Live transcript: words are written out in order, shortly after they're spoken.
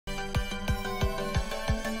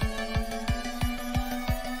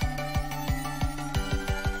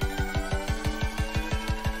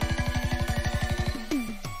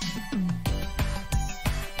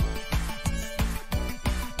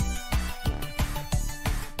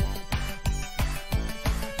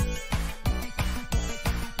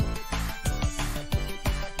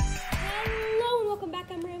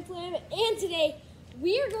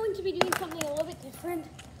we are going to be doing something a little bit different.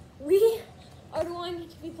 We are going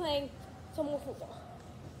to be playing some wiffleball.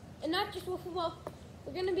 And not just wiffleball,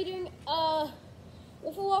 we're going to be doing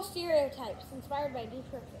wiffleball stereotypes inspired by Be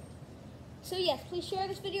Perfect. So yes, please share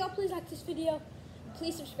this video, please like this video, and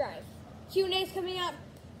please subscribe. Q&A is coming out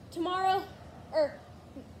tomorrow, or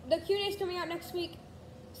the Q&A is coming out next week.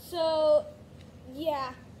 So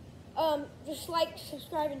yeah, just like,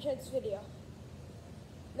 subscribe, and share this video.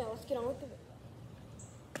 Now let's get on with the video.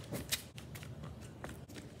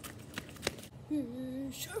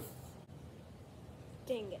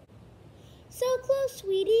 Dang it. So close,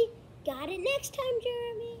 sweetie. Got it next time,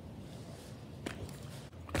 Jeremy.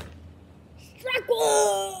 Strike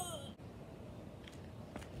one!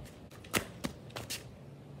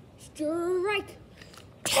 Strike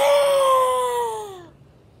two!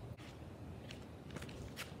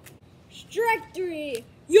 Strike three!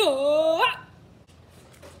 Yeah!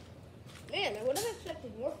 Man, I would have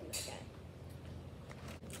expected more from that guy.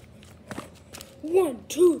 1,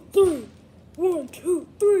 2, 3. 1, 2,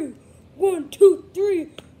 3. 1, 2, 3.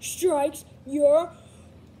 Strikes your.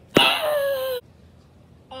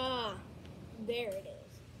 There it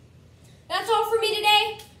is. That's all for me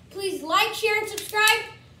today. Please like, share, and subscribe.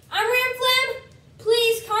 I'm Ramflam.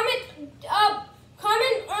 Please comment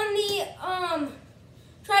on the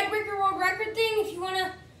Tried-Breaker World Record thing if you want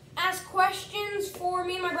to ask questions for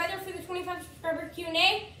me and my brother for the 25 subscriber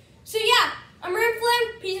Q&A. So yeah, I'm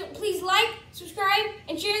Ramflam. Please like, subscribe,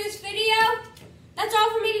 and share this video. That's all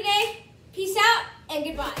for me today. Peace out and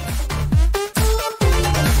goodbye.